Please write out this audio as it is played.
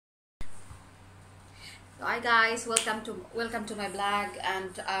Hi guys, welcome to my blog,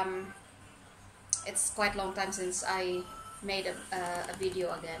 and it's quite a long time since I made a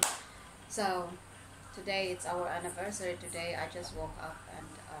video again. So today it's our anniversary. Today I just woke up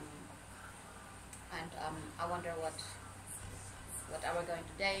and I wonder what are we going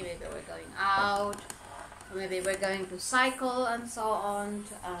today. Maybe we're going out, or maybe we're going to cycle and so on.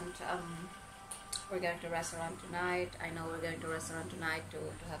 And we're going to restaurant tonight. I know we're going to restaurant tonight to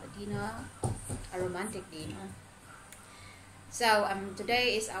have a dinner, a romantic dinner. So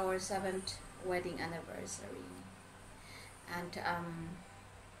today is our 7th wedding anniversary, and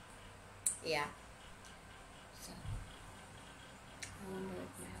yeah. So I wonder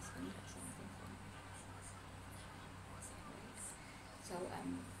if my husband has something for me. So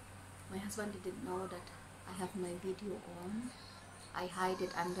my husband didn't know that I have my video on. I hide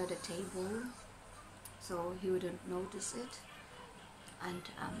it under the table so he wouldn't notice it, and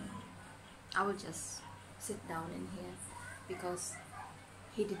I will just sit down in here because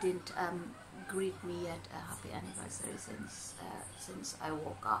he didn't greet me yet a happy anniversary since I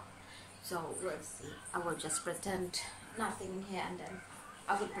woke up. So let's see. I will just pretend nothing in here, and then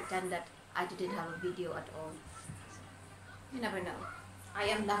I will pretend that I didn't have a video at all. You never know. I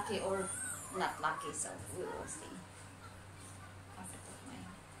am lucky or not lucky, so we will see. I have to put my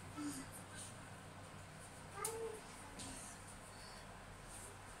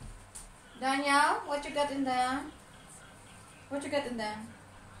Daniel, what you got in there? What you got in there?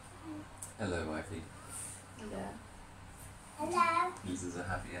 Hello, wifey. Hello. Hello. This is a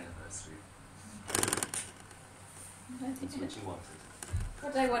happy anniversary. That's what you wanted.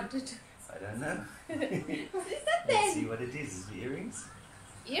 What I wanted. I don't know. What is that Let's then? see what it is. Is it earrings?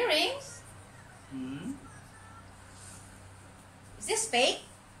 Earrings? Hmm? Is this fake?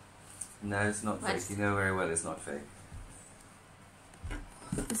 No, it's not What's- fake. You know very well it's not fake.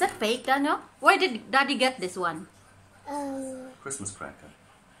 Is that fake, Daniel? Where did Daddy get this one? Christmas cracker.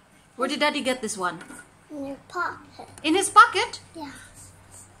 Where did Daddy get this one? In your pocket. In his pocket? Yeah.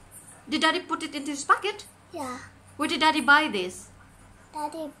 Did Daddy put it into his pocket? Yeah. Where did Daddy buy this?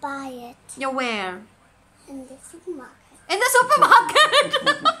 Daddy buy it Yeah, where? in the supermarket. In the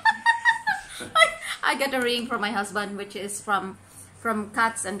supermarket! I got a ring for my husband, which is from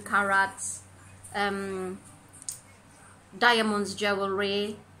Cats and Carrots, Diamonds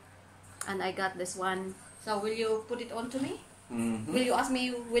Jewelry, and I got this one. So will you put it on to me? Mm-hmm. Will you ask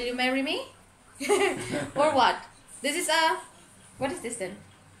me, will you marry me? Or what? This is what is this then?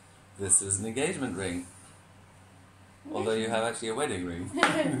 This is an engagement ring. Although you have actually a wedding ring.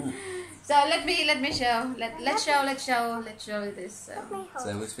 So let me show. Let's show this. Let me hold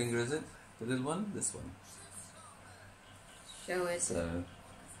So which finger is it? The little one? This one. Show it. So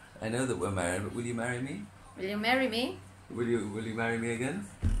I know that we're married, but will you marry me? Will you marry me? Will you marry me again?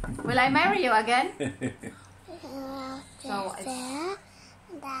 Will I marry you again? So it's- there.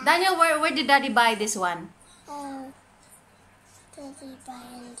 Daniel, where did Daddy buy this one? Daddy buy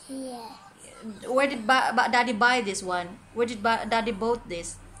it here. Where did Daddy buy this one? Where did Daddy bought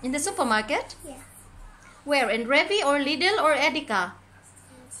this? In the supermarket? Yeah. Where? In Revi or Lidl or Edeka?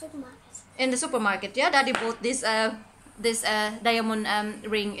 In the supermarket. In the supermarket, yeah. Daddy bought this diamond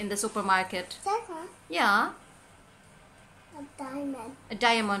ring in the supermarket. That one. Yeah, A diamond. a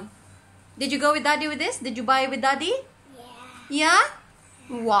diamond. Did you go with Daddy with this? Did you buy it with Daddy? Yeah. Yeah.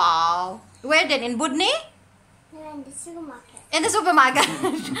 Wow. Where then? In Budni? No, in the supermarket. In the supermarket.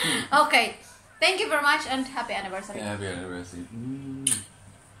 Okay. Thank you very much and happy anniversary. Happy anniversary.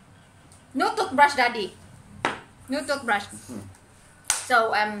 No toothbrush, Daddy. No toothbrush.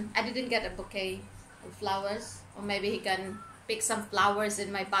 So I didn't get a bouquet of flowers, or maybe he can pick some flowers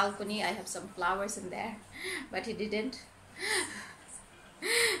in my balcony. I have some flowers in there, but he didn't.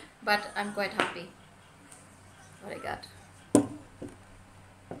 But I'm quite happy what I got.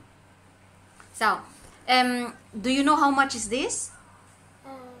 So, do you know how much is this?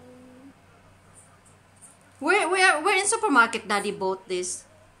 Where in supermarket Daddy bought this?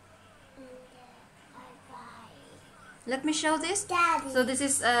 I buy. Let me show this. Daddy. So this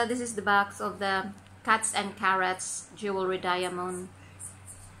is the box of the Cats and Carrots jewelry diamond,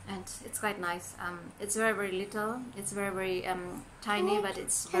 and it's quite nice. It's very little. It's very tiny, but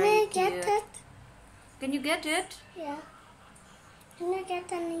it's Can very I get cute. it? Can you get it? Yeah. Can I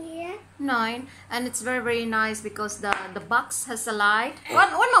get in here? 9, and it's very nice because the box has a light.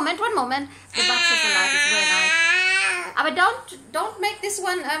 One moment. The box has a light. It's very nice. But don't make this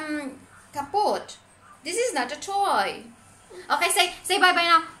one kaput. This is not a toy. Okay, say bye bye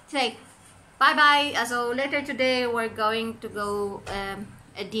now. Say bye bye. So later today we're going to go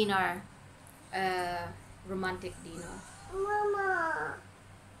a dinner, romantic dinner. Mama.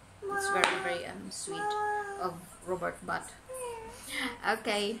 It's very sweet. of Robert Butt.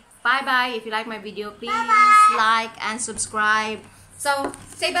 Okay, bye bye. If you like my video, please Bye-bye. like and subscribe. So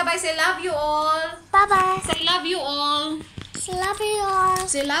say bye bye. Say love you all. Bye bye. Say love you all. Love you all.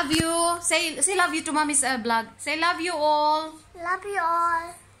 Say love you. Say love you to mommy's vlog. Say love you all. Love you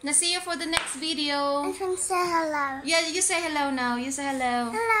all. Now see you for the next video. I can say hello. Yeah, you say hello now. You say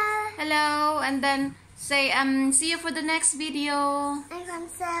hello. Hello. Hello, and then say see you for the next video. I can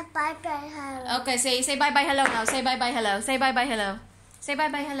say bye bye hello. Okay, say bye bye hello now. Say bye bye hello. Say bye bye hello. Say bye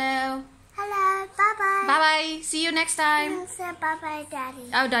bye hello. Hello. Bye bye. Bye bye. See you next I time. can say bye bye daddy.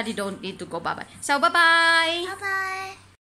 Oh, daddy don't need to go. Bye bye. So bye bye. Bye bye.